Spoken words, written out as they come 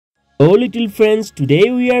Hello little friends, today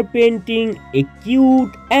we are painting a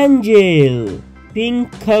cute angel.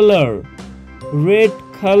 Pink color, red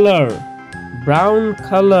color, brown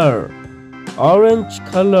color, orange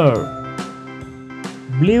color,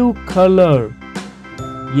 blue color,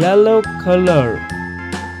 yellow color,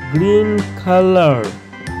 green color,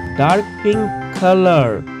 dark pink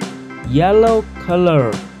color, yellow color,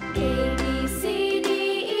 A, B, C, D,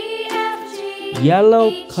 E, F, G, yellow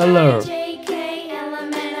H, color. I, J, K, L,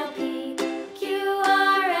 M, N, O, P, Q,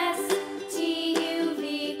 R, S, T, U,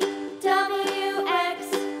 V, W, X,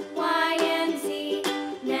 Y, and Z.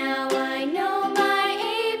 Now I know my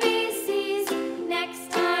ABCs.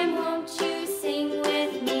 Next time, won't you sing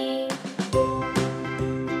with me?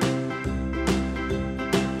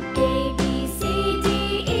 A, B, C, D,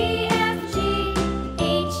 E, F, G,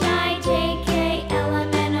 H, I, J, K, L,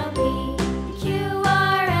 M, N, O, P, Q,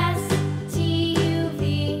 R, S, T, U, V,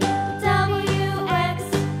 W, X,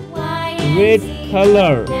 Y, and Red Z.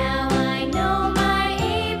 color. Now I know my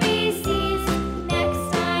ABCs. Next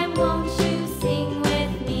time, won't you sing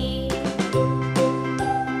with me?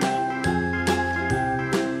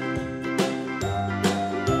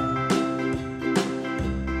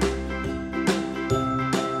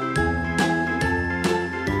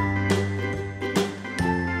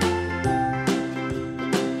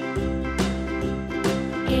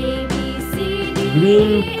 A, B, C, D,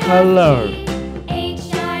 Green E, F, color. G,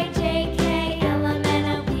 H, I, J, K, L, M, N,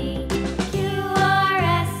 O, P, Q, R,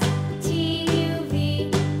 S, T, U, V,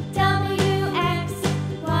 W, X,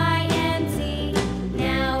 Y, and Z.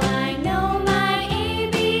 Now I know my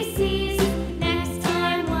ABCs. Next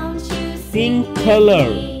time, won't you sing Pink with color.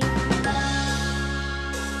 me?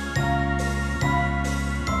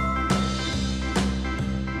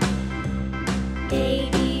 A,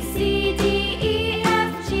 B, C, D, E,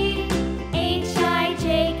 F, G, H, I,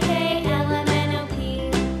 J, K, L, M, N, O, P,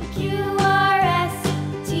 Q, R, S,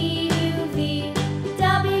 T, U, V,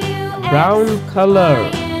 W, X, Brown color. Y,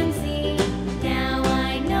 and Z. Now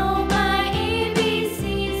I know my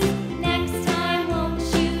ABCs. Next time, won't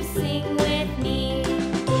you sing with me?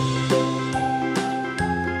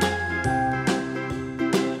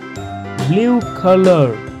 Blue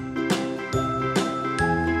color.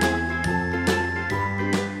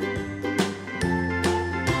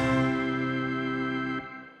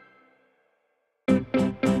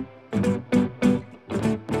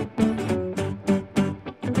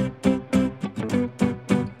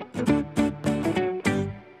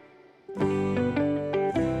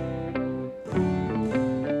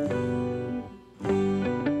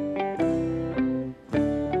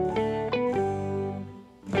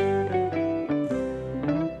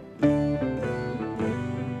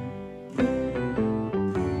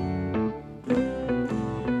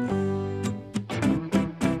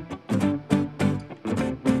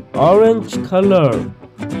 Orange color.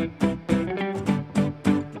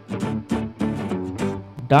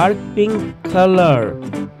 Dark pink color.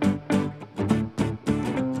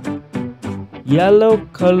 Yellow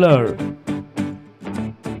color.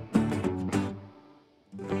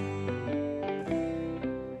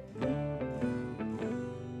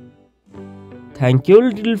 Thank you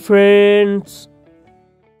little friends.